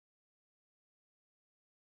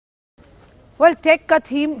Well take का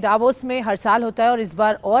theme Davos में हर साल होता है और इस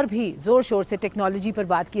बार और भी जोर शोर से टेक्नोलॉजी पर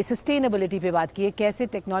बात की है, सस्टेनेबिलिटी पे बात की है, कैसे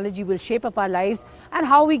technology will shape up our lives and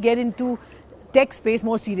how we get into tech space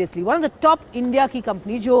more seriously. One of the top India की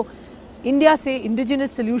कंपनी जो इंडिया से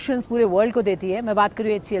इंडिजिनस सॉल्यूशंस पूरे वर्ल्ड को देती है, मैं बात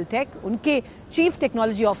करूँ HCL टेक, उनके चीफ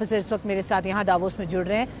टेक्नोलॉजी ऑफिसर इस वक्त मेरे साथ यहाँ डावोस में जुड़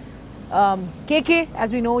रहे हैं। KK,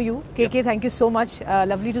 as we know you, KK thank you so much,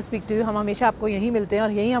 lovely to speak to you. हम हमेशा आपको यहीं मिलते हैं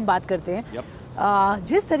और यहीं हम बात करते हैं।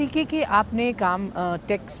 जिस तरीके के आपने काम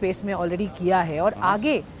टेक स्पेस में ऑलरेडी किया है और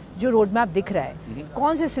आगे जो रोड मैप दिख रहा है,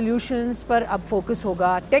 कौन से सॉल्यूशंस पर अब फोकस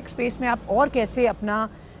होगा टेक स्पेस में, आप और कैसे अपना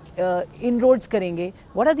इनरोड्स करेंगे?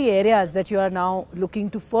 What are the areas that you are now looking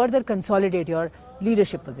to further consolidate your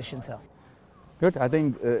leadership position sir? Good. I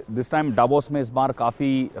think this time Davos में इस बार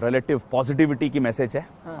काफी relative positivity की message है.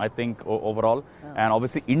 I think overall and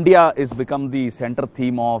obviously India is become the center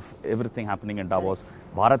theme of everything happening in Davos.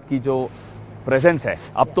 Bharat की जो presence है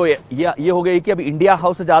अब तो ये हो गई कि अब इंडिया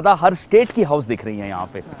हाउस से ज़्यादा हर स्टेट की हाउस दिख रही है यहाँ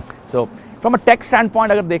पे। So from a take stand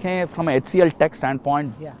point अगर देखें, from HCL take stand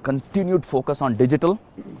point, continued focus on digital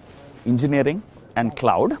engineering and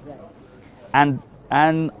cloud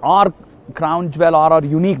and our crown jewel or our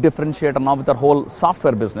unique differentiator now with our whole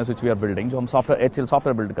software business which we are building, जो हम HCL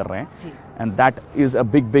software build कर रहे हैं, and that is a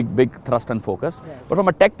big thrust and focus. But from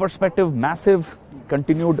a tech perspective, massive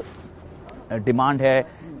continued demand है.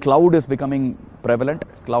 Cloud is becoming prevalent,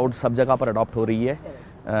 cloud सब जगह पर adopt हो रही है।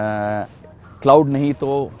 क्लाउड नहीं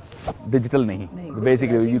तो डिजिटल नहीं,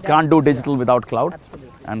 basically you can't do digital without cloud,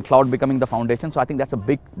 and cloud becoming the foundation. So I think that's a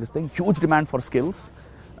big this thing, huge demand for skills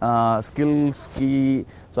की।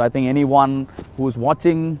 सो I think anyone who is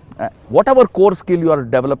watching, whatever core skill you are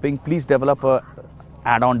developing, please develop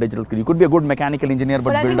add on digital skill. You could be a good mechanical engineer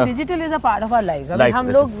but I think digital is a part of our lives. I mean, हम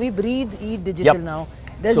लोग we breathe, eat digital now.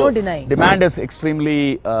 There's no denying. Demand is extremely,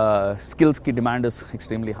 skills की demand is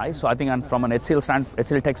extremely high. So I think and from an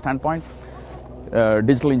HCL Tech standpoint,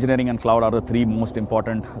 digital engineering and cloud are the three most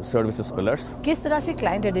important services pillars. किस तरह से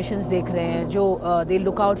client additions देख रहे हैं जो they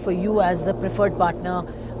look out for you as a preferred partner,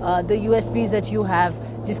 the USPs that you have,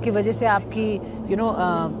 जिसकी वजह से आपकी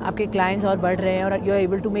आपके clients और बढ़ रहे हैं और you are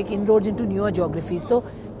able to make inroads into newer geographies. तो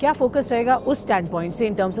क्या focus रहेगा उस standpoint से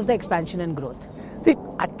in terms of the expansion and growth? See,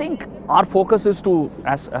 I think our focus is to,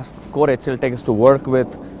 as core HCL Tech, is to work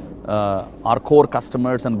with our core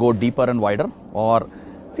customers and go deeper and wider. Or,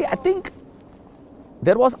 see, I think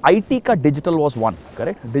there was IT ka digital was one,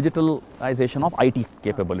 correct? Digitalization of IT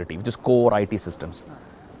capability, which is core IT systems.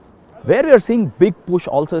 Where we are seeing big push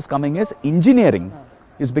also is coming is engineering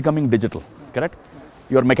is becoming digital, correct?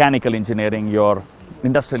 Your mechanical engineering, your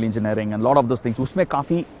industrial engineering, and a lot of those things, उसमें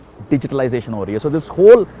काफी digitalization हो रही है. So this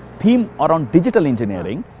whole theme around digital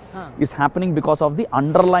engineering is happening because of the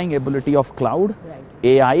underlying ability of cloud,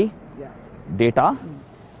 AI, data,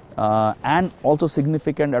 and also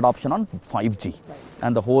significant adoption on 5G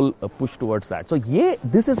and the whole push towards that. So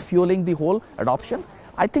this is fueling the whole adoption.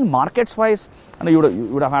 I think markets-wise, and you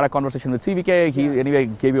would have had a conversation with CVK. He anyway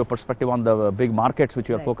gave you a perspective on the big markets which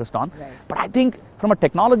you are focused on. But I think from a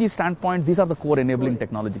technology standpoint, these are the core enabling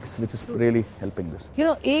technologies which is really helping this.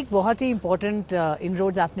 एक बहुत ही important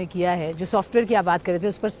inroads आपने किया है, जो software की आप बात कर रहे थे,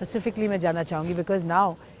 उस पर स्पेसिफिकली मैं जानना चाहूँगी, because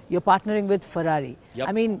now you're partnering with Ferrari.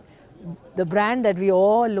 I mean, the brand that we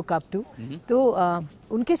all look up to. तो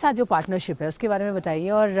उनके साथ जो partnership है, उसके बारे में बताइए,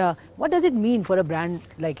 और what does it mean for a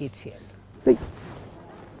brand like HCL? See,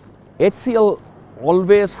 HCL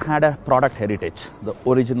always had a product heritage, the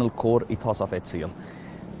original core ethos of HCL.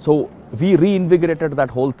 So we reinvigorated that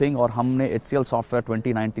whole thing, और हमने HCL software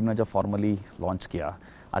 2019 में जब formally launch किया,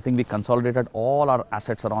 I think we consolidated all our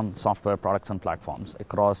assets around software products and platforms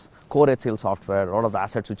across core HCL software, all of the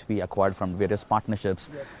assets which we acquired from various partnerships,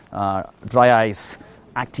 Dry Ice,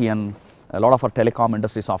 Actian, a lot of our telecom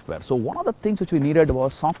industry software. So one of the things which we needed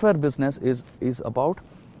was software business is about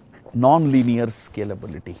non-linear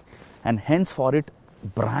scalability, and hence for it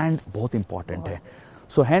brand बहुत important है.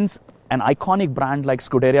 So hence an iconic brand like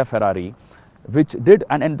Scuderia Ferrari, which did,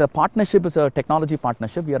 and the partnership is a technology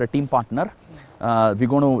partnership. We are a team partner. We're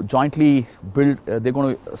going to jointly build, they're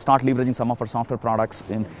going to start leveraging some of our software products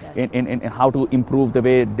in how to improve the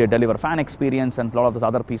way they deliver fan experience and a lot of those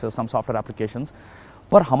other pieces, some software applications.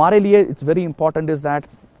 But हमारे लिए it's very important is that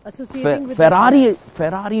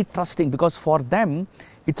Ferrari trusting, because for them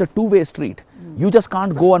it's a two-way street. You just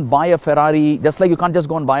can't go and buy a Ferrari, just like you can't just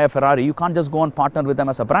go and buy a Ferrari, you can't just go and partner with them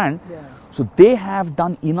as a brand. So they have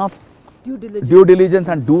done enough due diligence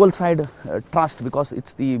and dual side trust, because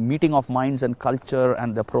it's the meeting of minds and culture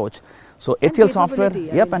and the approach. So HCL software,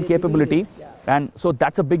 and capability. And so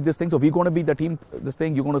that's a big thing. So we're going to be the team,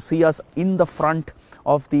 you're going to see us in the front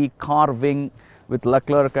of the car wing with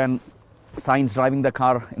Leclerc and Sainz driving the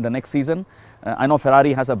car in the next season. I know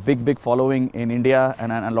Ferrari has a big following in India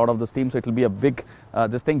and a lot of those teams, so it will be a big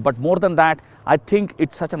this thing. But more than that, I think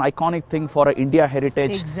it's such an iconic thing for an India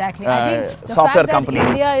heritage exactly. I think the software fact company. That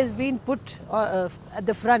India is being put at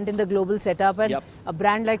the front in the global setup, and a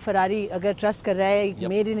brand like Ferrari, agar trust kar raha hai,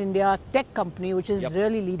 made in India tech company, which is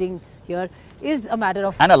really leading here, is a matter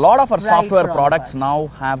of. And a lot of our software products now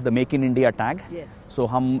have the Make in India tag. Yes. So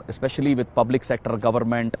hum, especially with public sector,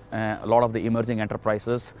 government, a lot of the emerging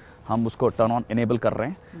enterprises, हम उसको turn on enable कर रहे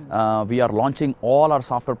हैं. We are launching all our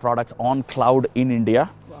software products on cloud in India,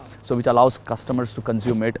 so which allows customers to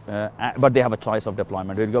consume it, but they have a choice of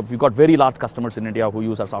deployment. We've got very large customers in India who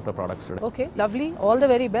use our software products today. Okay, lovely. All the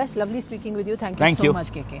very best. Lovely speaking with you. Thank you so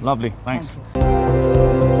much, KK. Lovely. Thanks. Thank you.